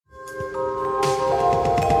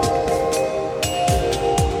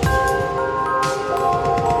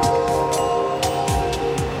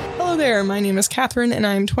name is Catherine, and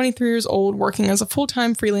I'm 23 years old, working as a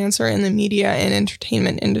full-time freelancer in the media and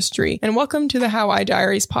entertainment industry. And welcome to the How I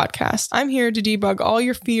Diaries podcast. I'm here to debug all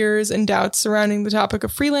your fears and doubts surrounding the topic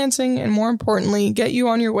of freelancing, and more importantly, get you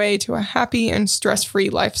on your way to a happy and stress-free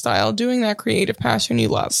lifestyle doing that creative passion you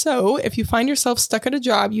love. So, if you find yourself stuck at a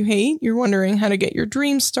job you hate, you're wondering how to get your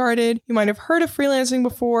dreams started, you might have heard of freelancing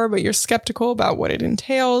before, but you're skeptical about what it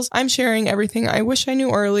entails, I'm sharing everything I wish I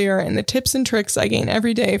knew earlier and the tips and tricks I gain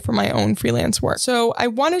every day from my own freelance work. So I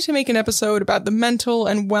wanted to make an episode about the mental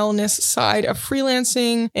and wellness side of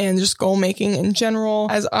freelancing and just goal making in general,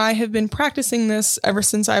 as I have been practicing this ever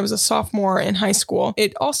since I was a sophomore in high school.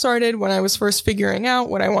 It all started when I was first figuring out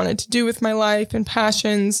what I wanted to do with my life and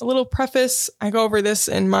passions. A little preface, I go over this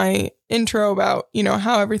in my intro about,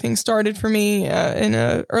 how everything started for me in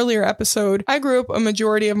an earlier episode. I grew up a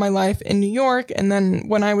majority of my life in New York, and then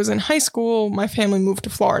when I was in high school, my family moved to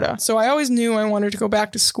Florida. So I always knew I wanted to go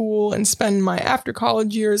back to school and spend my after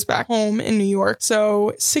college years back home in New York.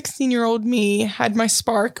 So 16-year-old me had my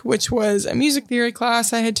spark, which was a music theory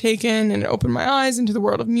class I had taken, and it opened my eyes into the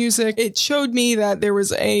world of music. It showed me that there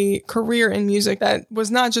was a career in music that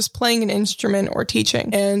was not just playing an instrument or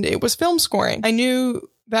teaching, and it was film scoring. I knew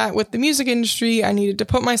that with the music industry, I needed to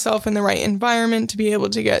put myself in the right environment to be able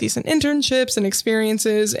to get decent internships and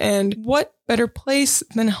experiences, and what better place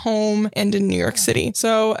than home and in New York City.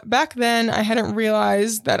 So back then, I hadn't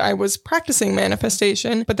realized that I was practicing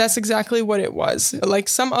manifestation, but that's exactly what it was. Like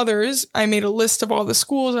some others, I made a list of all the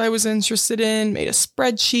schools I was interested in, made a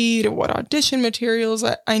spreadsheet of what audition materials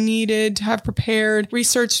I needed to have prepared,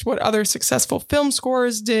 researched what other successful film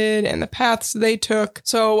scorers did and the paths they took.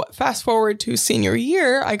 So fast forward to senior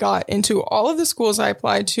year, I got into all of the schools I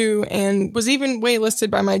applied to and was even waitlisted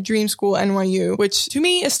by my dream school, NYU, which to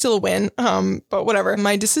me is still a win. But whatever.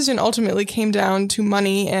 My decision ultimately came down to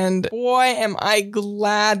money, and boy, am I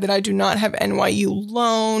glad that I do not have NYU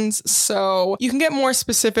loans. So you can get more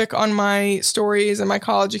specific on my stories and my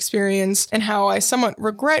college experience and how I somewhat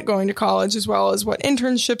regret going to college, as well as what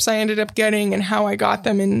internships I ended up getting and how I got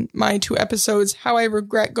them in my 2 episodes, how I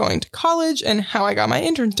regret going to college and how I got my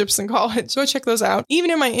internships in college. So go check those out. Even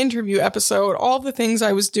in my interview episode, all the things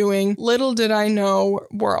I was doing, little did I know,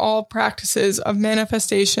 were all practices of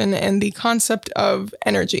manifestation and the concept of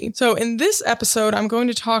energy. So in this episode, I'm going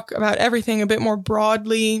to talk about everything a bit more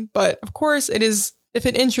broadly, but of course if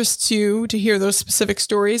it interests you to hear those specific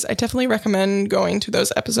stories, I definitely recommend going to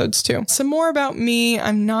those episodes too. Some more about me.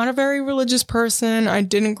 I'm not a very religious person. I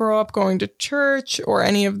didn't grow up going to church or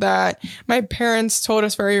any of that. My parents told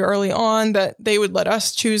us very early on that they would let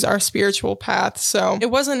us choose our spiritual path. So it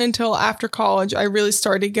wasn't until after college I really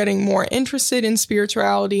started getting more interested in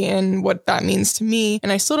spirituality and what that means to me.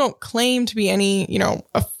 And I still don't claim to be any,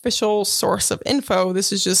 official source of info.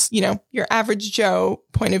 This is just, your average Joe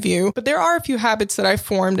point of view. But there are a few habits that I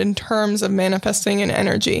formed in terms of manifesting and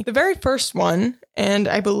energy. The very first one, and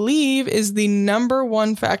I believe is the number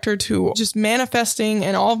one factor to just manifesting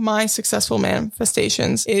and all of my successful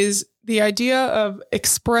manifestations, is the idea of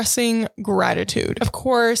expressing gratitude. Of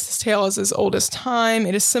course, this tale is as old as time.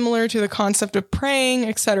 It is similar to the concept of praying,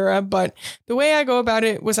 etc. But the way I go about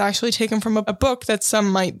it was actually taken from a book that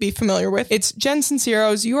some might be familiar with. It's Jen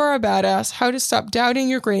Sincero's You Are a Badass, How to Stop Doubting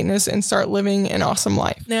Your Greatness and Start Living an Awesome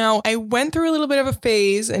Life. Now, I went through a little bit of a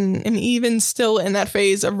phase and am even still in that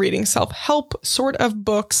phase of reading self-help sort of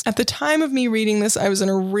books. At the time of me reading this, I was in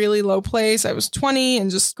a really low place. I was 20 and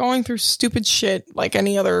just going through stupid shit like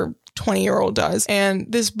any other 20-year-old does. And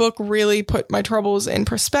this book really put my troubles in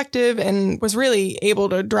perspective and was really able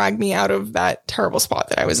to drag me out of that terrible spot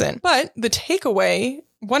that I was in. But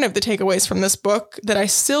one of the takeaways from this book that I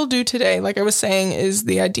still do today, like I was saying, is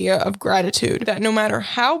the idea of gratitude. That no matter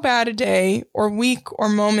how bad a day or week or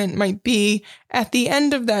moment might be, at the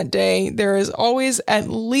end of that day, there is always at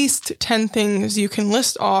least 10 things you can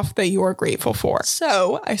list off that you are grateful for.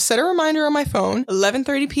 So I set a reminder on my phone,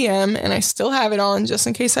 11:30 p.m., and I still have it on just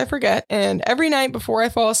in case I forget. And every night before I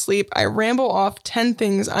fall asleep, I ramble off 10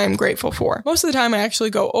 things I am grateful for. Most of the time, I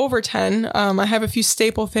actually go over 10. I have a few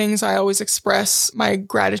staple things I always express my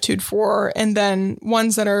gratitude for, and then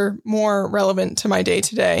ones that are more relevant to my day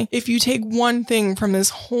to day. If you take one thing from this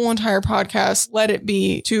whole entire podcast, let it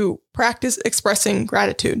be to practice expressing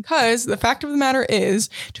gratitude. Because the fact of the matter is,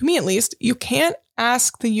 to me at least, you can't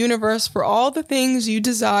ask the universe for all the things you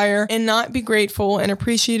desire and not be grateful and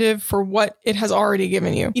appreciative for what it has already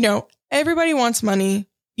given you. Everybody wants money.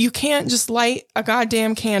 You can't just light a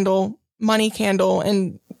goddamn money candle,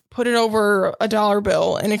 and put it over a dollar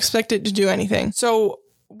bill and expect it to do anything. So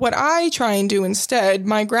what I try and do instead,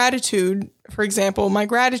 my gratitude for example, my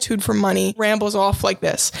gratitude for money rambles off like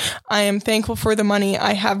this. I am thankful for the money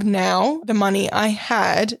I have now, the money I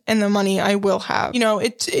had, and the money I will have.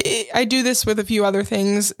 I do this with a few other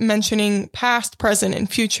things. Mentioning past, present, and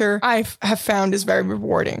future, I have found is very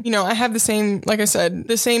rewarding. I have the same, like I said,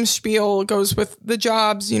 the same spiel goes with the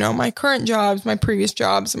jobs, my current jobs, my previous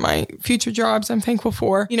jobs, my future jobs I'm thankful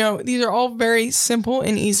for. These are all very simple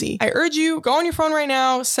and easy. I urge you, go on your phone right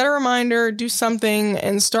now, set a reminder, do something,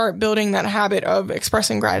 and start building that habit of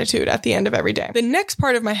expressing gratitude at the end of every day. The next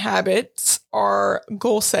part of my habits are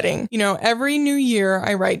goal setting. Every new year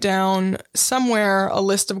I write down somewhere a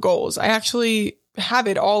list of goals. I actually have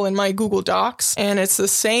it all in my Google Docs, and it's the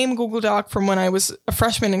same Google Doc from when I was a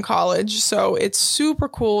freshman in college. So it's super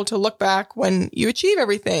cool to look back when you achieve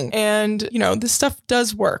everything. And, this stuff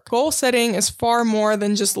does work. Goal setting is far more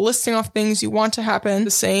than just listing off things you want to happen.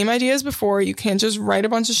 The same idea as before. You can't just write a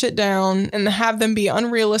bunch of shit down and have them be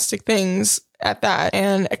unrealistic things at that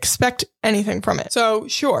and expect anything from it. So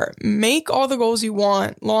sure, make all the goals you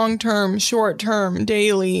want, long-term, short-term,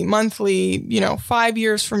 daily, monthly, 5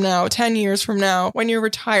 years from now, 10 years from now, when you're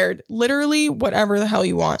retired, literally whatever the hell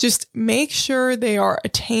you want. Just make sure they are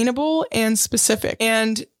attainable and specific.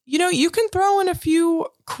 And, you can throw in a few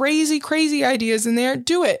crazy ideas in there,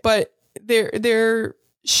 do it, but there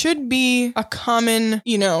should be a common,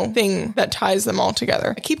 thing that ties them all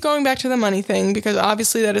together. I keep going back to the money thing because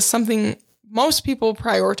obviously that is something most people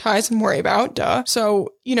prioritize and worry about, duh. So,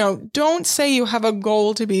 don't say you have a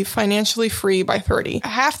goal to be financially free by 30.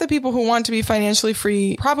 Half the people who want to be financially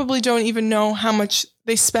free probably don't even know how much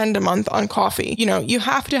they spend a month on coffee. You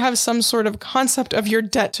have to have some sort of concept of your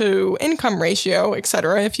debt to income ratio,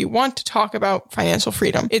 etc. if you want to talk about financial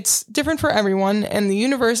freedom. It's different for everyone, and the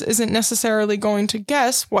universe isn't necessarily going to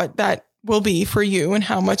guess what that will be for you and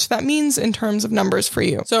how much that means in terms of numbers for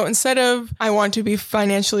you. So instead of, I want to be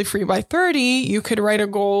financially free by 30, you could write a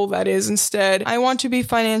goal that is instead, I want to be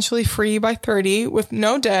financially free by 30 with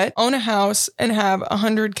no debt, own a house, and have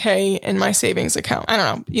 $100K in my savings account. I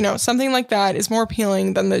don't know, something like that is more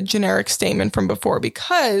appealing than the generic statement from before,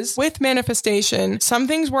 because with manifestation, some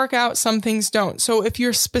things work out, some things don't. So if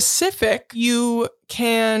you're specific, you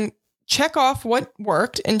can check off what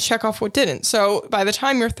worked and check off what didn't. So by the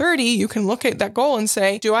time you're 30, you can look at that goal and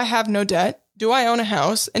say, do I have no debt? Do I own a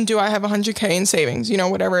house? And do I have $100K in savings?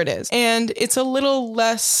 Whatever it is. And it's a little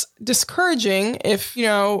less discouraging if,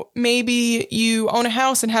 maybe you own a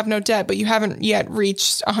house and have no debt, but you haven't yet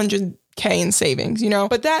reached $100K in savings,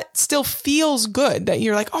 but that still feels good that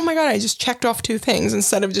you're like, oh my God, I just checked off 2 things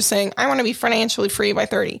instead of just saying, I want to be financially free by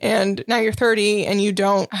 30. And now you're 30 and you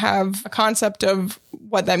don't have a concept of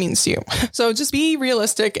what that means to you. So just be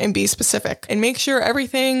realistic and be specific and make sure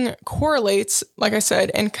everything correlates, like I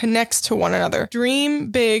said, and connects to one another.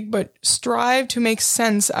 Dream big, but strive to make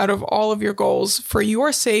sense out of all of your goals for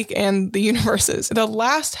your sake and the universe's. The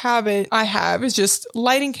last habit I have is just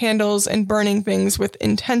lighting candles and burning things with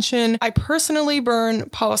intention. I personally burn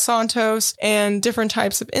Palo Santos and different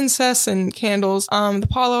types of incense and candles. The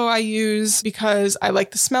Palo I use because I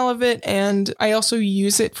like the smell of it, and I also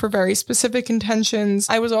use it for very specific intentions.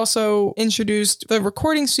 I was also introduced, the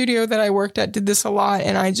recording studio that I worked at did this a lot,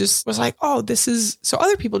 and I just was like, oh, this is, so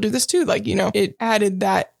other people do this too. It added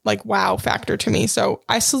that wow factor to me. So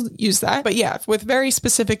I still use that. But yeah, with very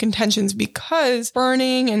specific intentions, because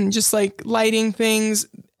burning and just lighting things,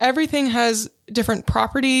 everything has different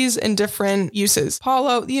properties and different uses.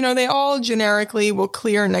 Palo, they all generically will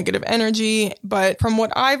clear negative energy, but from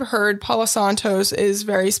what I've heard, Palo Santos is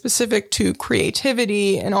very specific to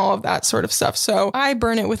creativity and all of that sort of stuff. So I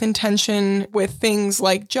burn it with intention with things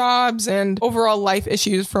like jobs and overall life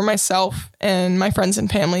issues for myself and my friends and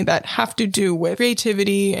family that have to do with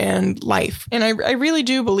creativity and life. And I really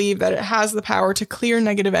do believe that it has the power to clear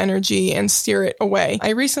negative energy and steer it away.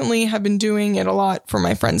 I recently have been doing it a lot for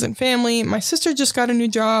my friends and family. My sister just got a new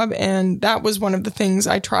job, and that was one of the things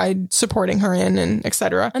I tried supporting her in, and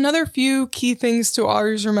etc. Another few key things to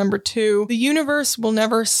always remember too: the universe will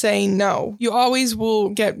never say no. You always will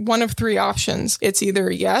get one of 3 options. It's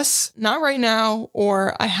either yes, not right now,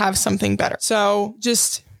 or I have something better. So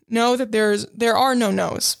just know that there are no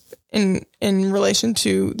no's in relation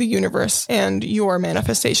to the universe and your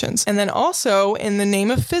manifestations. And then also, in the name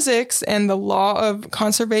of physics and the law of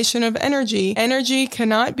conservation of energy, energy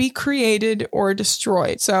cannot be created or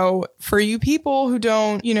destroyed. So for you people who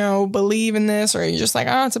don't, believe in this, or you're just like,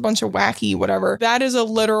 oh, it's a bunch of wacky, whatever, that is a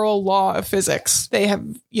literal law of physics. They have,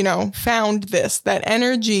 found this, that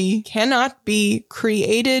energy cannot be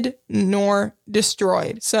created nor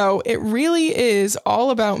destroyed. So it really is all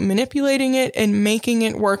about manipulating it and making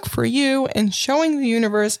it work for you and showing the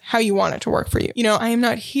universe how you want it to work for you. You know, I am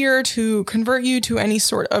not here to convert you to any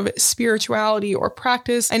sort of spirituality or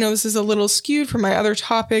practice. I know this is a little skewed from my other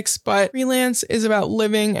topics, but freelance is about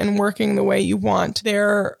living and working the way you want.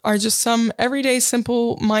 There are just some everyday,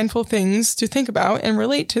 simple, mindful things to think about and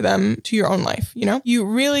relate to them to your own life. You know, you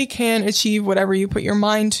really can achieve whatever you put your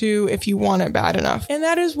mind to if you want it bad enough. And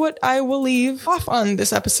that is what I will leave off on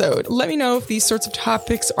this episode. Let me know if these sorts of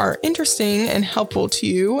topics are interesting and helpful to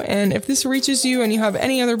you. And if this reaches you and you have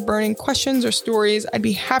any other burning questions or stories, I'd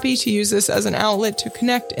be happy to use this as an outlet to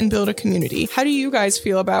connect and build a community. How do you guys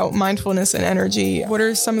feel about mindfulness and energy? What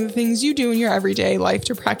are some of the things you do in your everyday life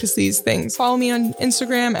to practice these things? Follow me on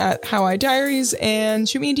Instagram at HowIDiaries and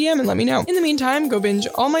shoot me a DM and let me know. In the meantime, go binge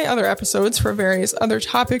all my other episodes for various other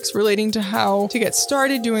topics relating to how to get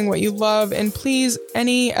started doing what you love. And please,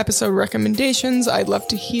 any episode recommendations, I'd love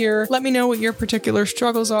to hear. Let me know what your particular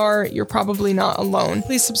struggles are. You're probably not alone.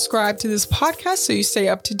 Please subscribe to this podcast so you stay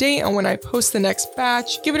up to date on when I post the next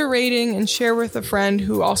batch. Give it a rating and share with a friend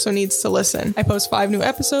who also needs to listen. I post 5 new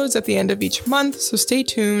episodes at the end of each month, so stay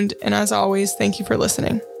tuned. And as always, thank you for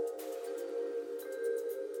listening.